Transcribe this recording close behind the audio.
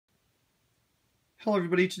Hello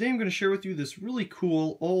everybody, today I'm going to share with you this really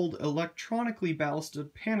cool old electronically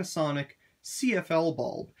ballasted Panasonic CFL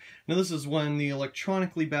bulb. Now this is when the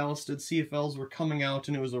electronically ballasted CFLs were coming out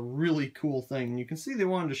and it was a really cool thing. You can see they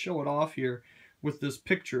wanted to show it off here with this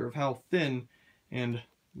picture of how thin and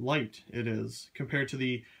light it is compared to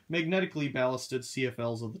the magnetically ballasted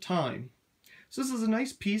CFLs of the time. So this is a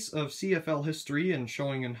nice piece of CFL history and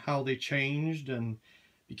showing how they changed and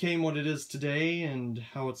became what it is today and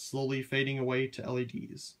how it's slowly fading away to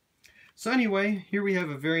LEDs. So anyway, here we have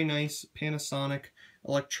a very nice Panasonic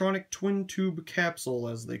electronic twin tube capsule,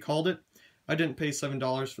 as they called it. I didn't pay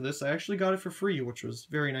 $7 for this. I actually got it for free, which was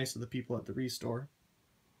very nice of the people at the restore.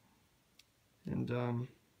 And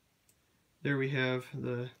there we have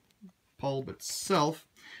the bulb itself.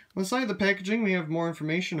 On the side of the packaging we have more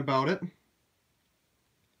information about it.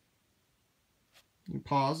 You can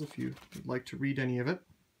pause if you would like to read any of it.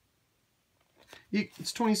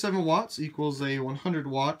 It's 27 watts, equals a 100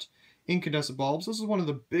 watt incandescent bulb. So this is one of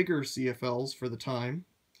the bigger CFLs for the time.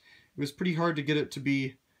 It was pretty hard to get it to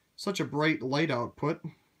be such a bright light output.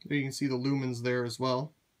 There you can see the lumens there as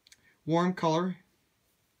well. Warm color.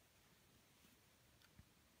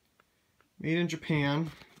 Made in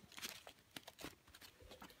Japan.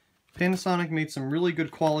 Panasonic made some really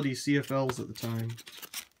good quality CFLs at the time.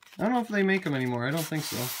 I don't know if they make them anymore. I don't think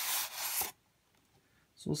so.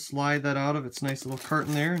 So we'll slide that out of its nice little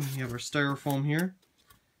carton there, and you have our styrofoam here,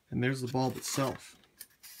 and there's the bulb itself.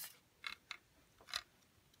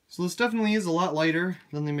 So this definitely is a lot lighter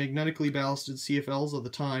than the magnetically ballasted CFLs of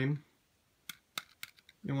the time.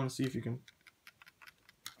 You want to see if you can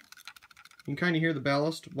kind of hear the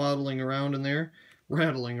ballast rattling around in there.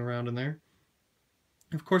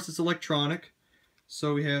 Of course it's electronic,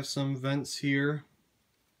 so we have some vents here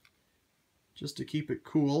just to keep it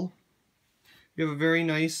cool. We have a very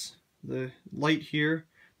nice, the light here,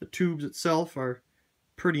 the tubes itself are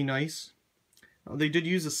pretty nice. They did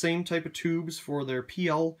use the same type of tubes for their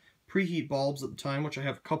PL preheat bulbs at the time, which I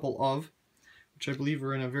have a couple of, which I believe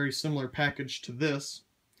are in a very similar package to this,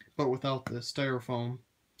 but without the styrofoam.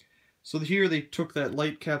 So here they took that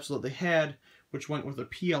light capsule that they had, which went with a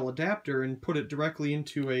PL adapter, and put it directly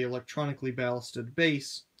into a electronically ballasted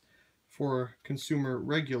base for consumer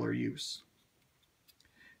regular use.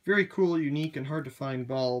 Very cool, unique, and hard to find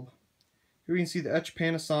bulb. Here we can see the etched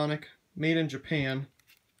Panasonic, made in Japan.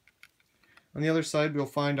 On the other side we'll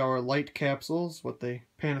find our light capsules, what they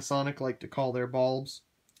Panasonic like to call their bulbs.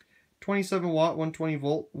 27 watt, 120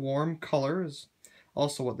 volt warm color is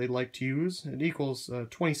also what they like to use. It equals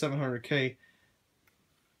 2700K.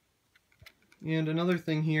 And another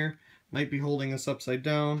thing here, might be holding this upside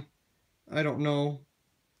down. I don't know.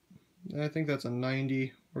 I think that's a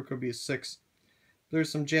 90, or it could be a 6. There's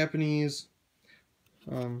some Japanese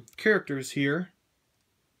characters here.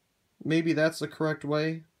 Maybe that's the correct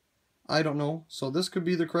way. I don't know. So this could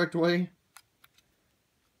be the correct way,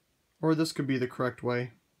 or this could be the correct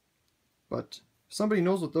way. But if somebody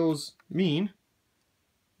knows what those mean,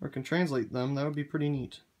 or can translate them, that would be pretty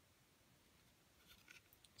neat.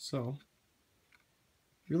 So,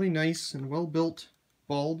 really nice and well built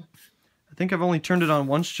bulb. I think I've only turned it on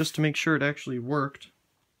once just to make sure it actually worked.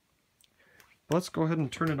 Let's go ahead and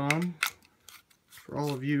turn it on for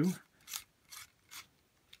all of you.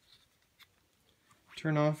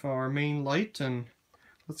 Turn off our main light and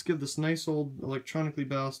let's give this nice old electronically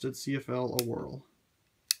ballasted CFL a whirl.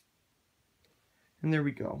 And there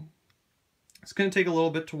we go. It's going to take a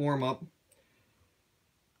little bit to warm up,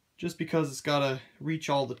 just because it's got to reach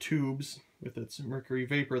all the tubes with its mercury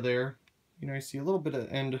vapor there. You know, you see a little bit of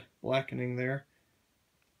end blackening there.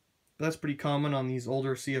 That's pretty common on these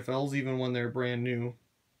older CFLs, even when they're brand new,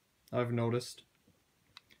 I've noticed.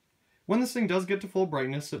 When this thing does get to full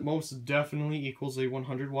brightness, it most definitely equals a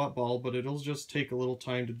 100 watt bulb, but it'll just take a little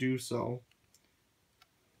time to do so.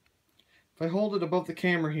 If I hold it above the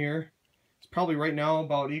camera here, it's probably right now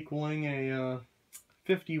about equaling a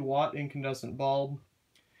 50 watt incandescent bulb.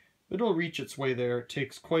 It'll reach its way there. It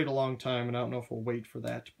takes quite a long time, and I don't know if we'll wait for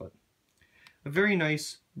that, but a very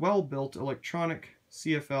nice, well-built electronic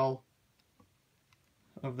CFL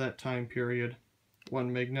of that time period,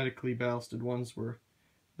 when magnetically ballasted ones were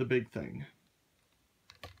the big thing.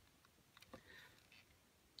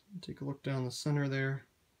 Take a look down the center there.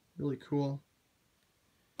 Really cool.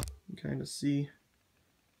 You can kind of see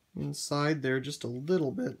inside there just a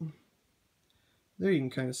little bit. There you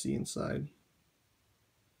can kind of see inside.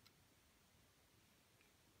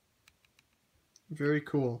 Very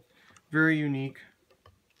cool. Very unique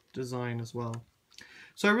design as well.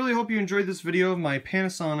 So I really hope you enjoyed this video of my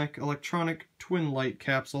Panasonic electronic twin light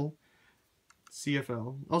capsule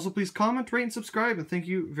CFL. Also, please comment, rate, and subscribe, and thank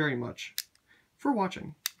you very much. for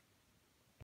watching.